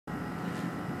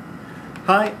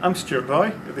Hi, I'm Stuart Roy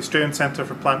at the Australian Centre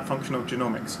for Plant Functional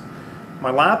Genomics. My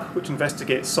lab, which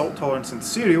investigates salt tolerance in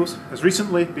cereals, has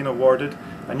recently been awarded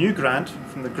a new grant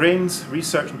from the Grains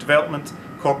Research and Development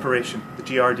Corporation, the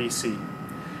GRDC.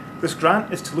 This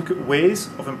grant is to look at ways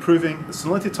of improving the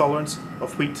salinity tolerance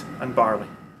of wheat and barley.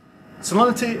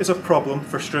 Salinity is a problem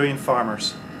for Australian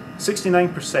farmers.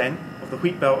 69% of the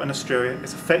wheat belt in Australia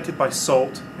is affected by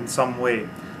salt in some way,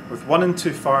 with 1 in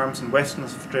 2 farms in Western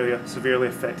Australia severely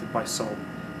affected by salt.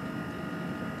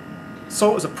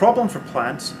 Salt is a problem for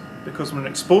plants because when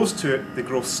exposed to it they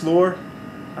grow slower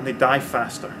and they die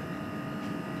faster.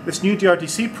 This new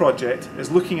GRDC project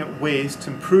is looking at ways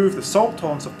to improve the salt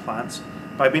tolerance of plants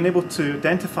by being able to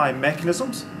identify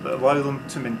mechanisms that allow them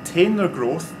to maintain their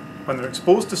growth when they're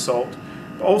exposed to salt,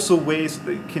 but also ways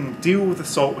that can deal with the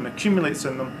salt when it accumulates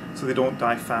in them so they don't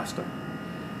die faster.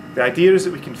 The idea is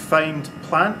that we can find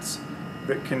plants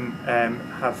that can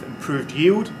have improved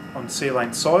yield on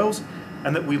saline soils,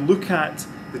 and that we look at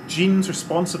the genes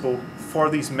responsible for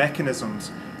these mechanisms,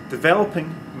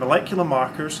 developing molecular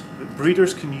markers that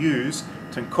breeders can use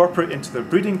to incorporate into their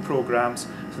breeding programs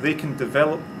so they can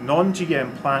develop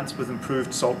non-GM plants with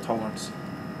improved salt tolerance.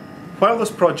 While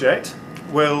this project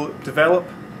will develop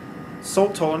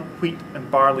salt-tolerant wheat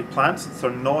and barley plants that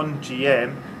are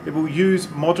non-GM, it will use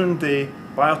modern-day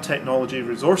biotechnology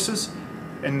resources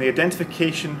in the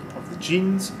identification of the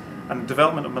genes and the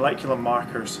development of molecular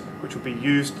markers which will be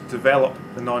used to develop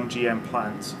the non-GM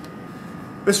plants.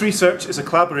 This research is a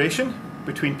collaboration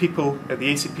between people at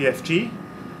the ACPFG,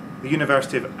 the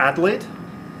University of Adelaide,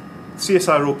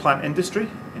 CSIRO Plant Industry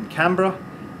in Canberra,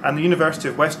 and the University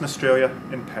of Western Australia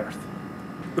in Perth.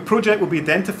 The project will be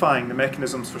identifying the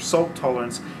mechanisms for salt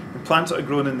tolerance in plants that are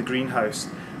grown in the greenhouse.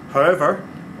 However,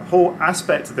 the whole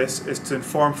aspect of this is to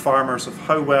inform farmers of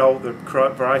how well their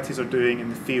varieties are doing in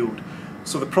the field.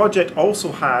 So the project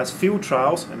also has field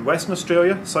trials in Western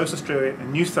Australia, South Australia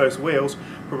and New South Wales,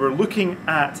 where we're looking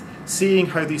at seeing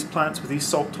how these plants with these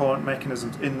salt tolerant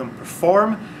mechanisms in them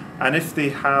perform and if they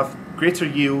have greater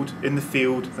yield in the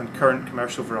field than current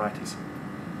commercial varieties.